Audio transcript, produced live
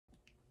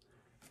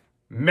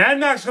Mad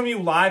Max coming to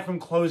you live from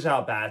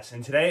Closeout Bats,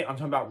 and today I'm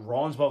talking about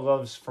Rawlings ball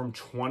gloves from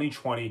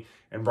 2020,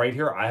 and right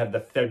here I have the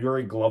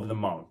February glove of the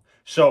month.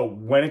 So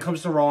when it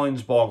comes to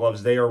Rawlings ball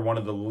gloves, they are one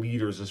of the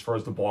leaders as far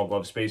as the ball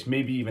glove space,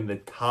 maybe even the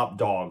top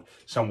dog,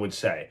 some would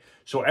say.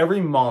 So every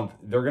month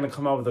they're going to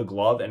come out with a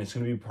glove, and it's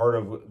going to be part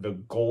of the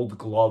Gold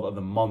Glove of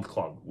the Month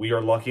Club. We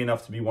are lucky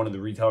enough to be one of the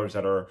retailers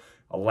that are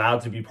allowed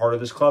to be part of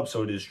this club,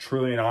 so it is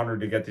truly an honor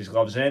to get these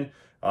gloves in.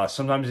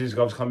 Sometimes these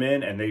gloves come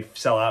in and they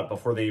sell out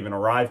before they even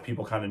arrive.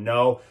 People kind of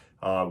know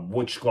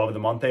which glove of the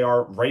month they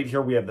are. Right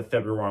here we have the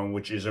February one,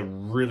 which is a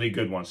really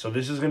good one. So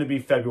this is going to be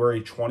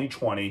February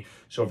 2020.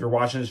 So if you're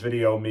watching this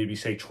video, maybe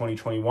say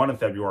 2021 in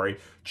February,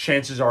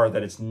 chances are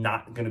that it's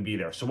not going to be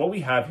there. So what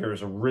we have here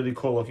is a really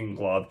cool looking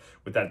glove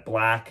with that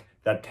black,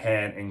 that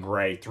tan, and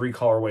gray. Three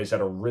colorways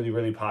that are really,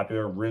 really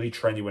popular, really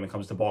trendy when it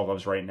comes to ball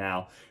gloves right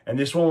now. And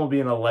this one will be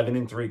an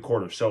 11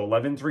 3/4. So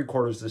 11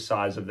 3/4 is the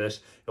size of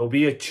this. It'll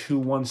be a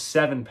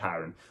 217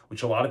 pattern,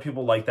 which a lot of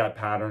people like that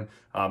pattern.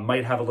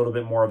 Might have a little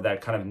bit more of that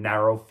kind of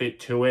narrow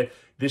fit to it.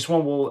 This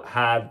one will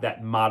have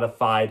that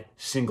modified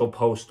single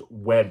post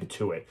web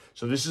to it.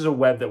 So this is a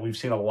web that we've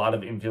seen a lot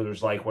of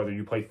infielders like, whether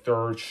you play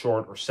third,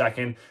 short, or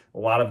second. A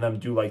lot of them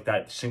do like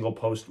that single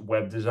post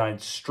web design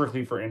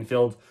strictly for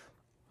infield.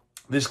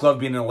 This glove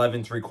being an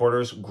 11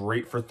 3/4,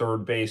 great for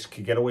third base,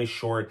 could get away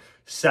short.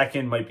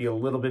 Second might be a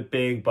little bit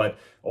big, but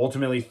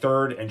ultimately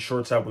third and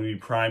shortstop would be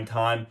prime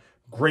time.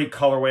 Great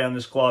colorway on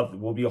this glove. It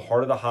will be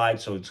hard to hide,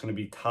 so it's going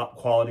to be top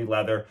quality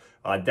leather.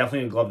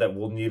 Definitely a glove that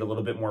will need a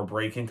little bit more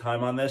break-in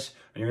time on this.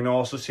 And you're going to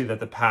also see that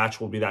the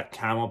patch will be that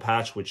camel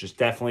patch, which is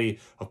definitely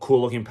a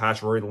cool looking patch,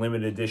 very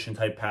limited edition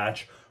type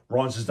patch.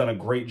 Rawlings has done a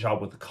great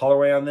job with the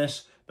colorway on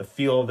this, the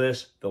feel of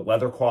this, the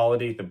leather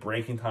quality, the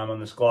breaking time on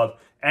this glove,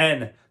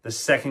 and the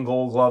second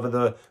Gold Glove of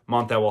the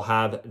month that will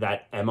have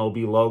that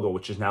MLB logo,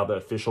 which is now the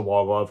official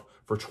ball glove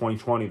for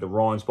 2020, the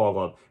Rawlings ball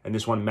glove, and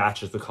this one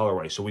matches the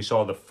colorway. So we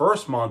saw the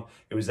first month,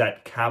 it was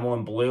that camel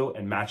and blue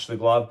and matched the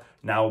glove.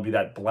 Now it will be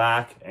that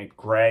black and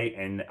gray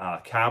and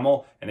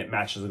camel, and it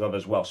matches the glove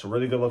as well. So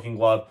really good looking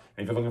glove.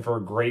 And if you're looking for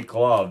a great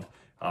glove,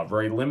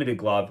 very limited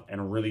glove,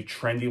 and a really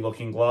trendy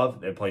looking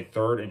glove, they play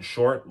third and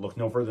short, look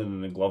no further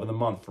than the glove of the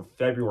month for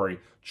February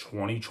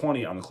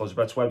 2020 on the Closeout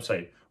Bats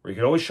website, where you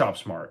can always shop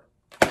smart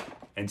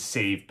and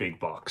save big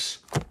bucks.